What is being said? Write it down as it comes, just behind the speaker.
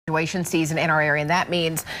Graduation season in our area, and that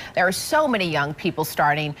means there are so many young people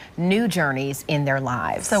starting new journeys in their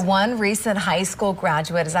lives. So one recent high school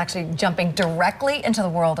graduate is actually jumping directly into the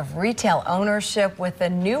world of retail ownership with the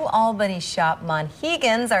New Albany shop,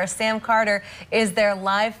 Monhegans. Our Sam Carter is there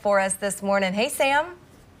live for us this morning. Hey, Sam.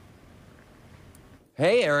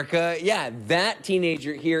 Hey, Erica. Yeah, that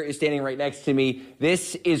teenager here is standing right next to me.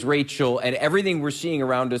 This is Rachel, and everything we're seeing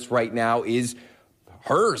around us right now is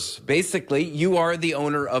hers. Basically, you are the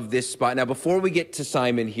owner of this spot. Now, before we get to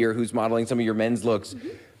Simon here, who's modeling some of your men's looks,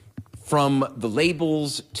 from the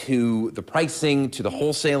labels to the pricing to the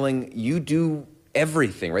wholesaling, you do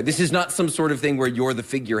everything, right? This is not some sort of thing where you're the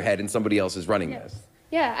figurehead and somebody else is running this.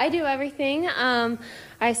 Yeah, I do everything.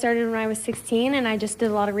 I started when I was 16, and I just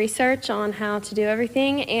did a lot of research on how to do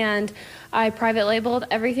everything, and I private labeled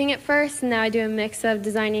everything at first, and now I do a mix of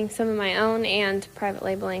designing some of my own and private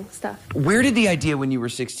labeling stuff. Where did the idea when you were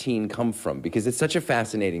 16 come from? Because it's such a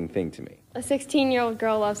fascinating thing to me. A 16-year-old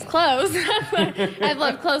girl loves clothes. I've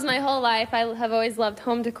loved clothes my whole life. I have always loved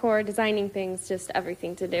home decor, designing things, just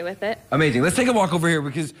everything to do with it. Amazing. Let's take a walk over here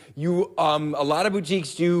because you, a lot of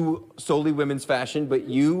boutiques do solely women's fashion, but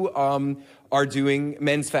you are doing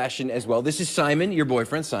men's fashion as well. This is Simon, your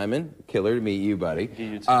boyfriend, Simon. Killer to meet you, buddy.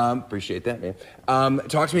 You too. Appreciate that, man.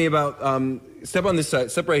 Talk to me about, step on this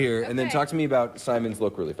side, step right here, and then talk to me about Simon's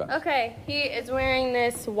look really fast. Okay, he is wearing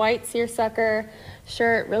this white seersucker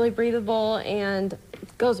shirt, really breathable, and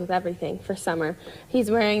it goes with everything for summer.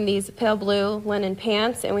 He's wearing these pale blue linen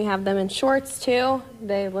pants, and we have them in shorts too.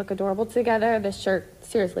 They look adorable together. This shirt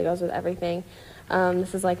seriously goes with everything.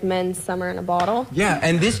 This is like men's summer in a bottle. Yeah,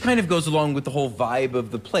 and this kind of goes along with the whole vibe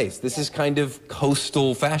of the place. This is kind of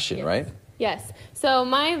coastal fashion, right? Yes. So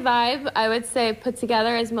my vibe, I would say, put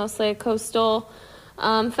together is mostly a coastal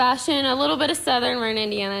fashion, a little bit of southern. We're in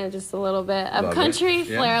Indiana, just a little bit of country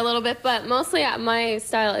flair, a little bit, but mostly my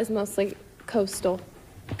style is mostly coastal.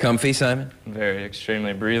 Comfy, Simon? Very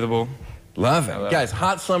extremely breathable. Love it. Guys,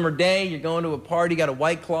 hot summer day, you're going to a party, got a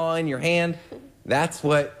White Claw in your hand. That's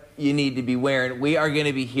what you need to be wearing. We are going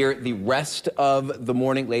to be here the rest of the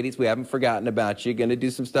morning. Ladies, we haven't forgotten about you. Going to do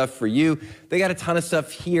some stuff for you. They got a ton of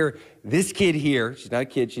stuff here. This kid here, she's not a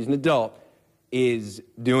kid, she's an adult, is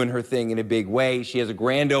doing her thing in a big way. She has a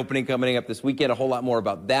grand opening coming up this weekend. A whole lot more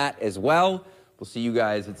about that as well. We'll see you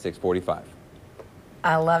guys at 6:45.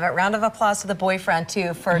 I love it. Round of applause to the boyfriend,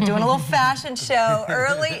 too, for doing a little fashion show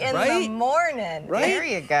early in the morning. Right? There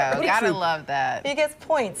you go. Gotta love that. He gets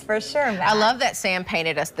points for sure, Matt. I love that Sam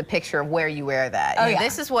painted us the picture of where you wear that. Oh, yeah.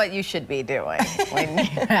 This is what you should be doing when you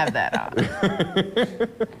have that on.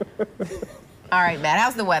 All right, Matt,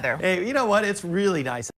 how's the weather? Hey, you know what? It's really nice.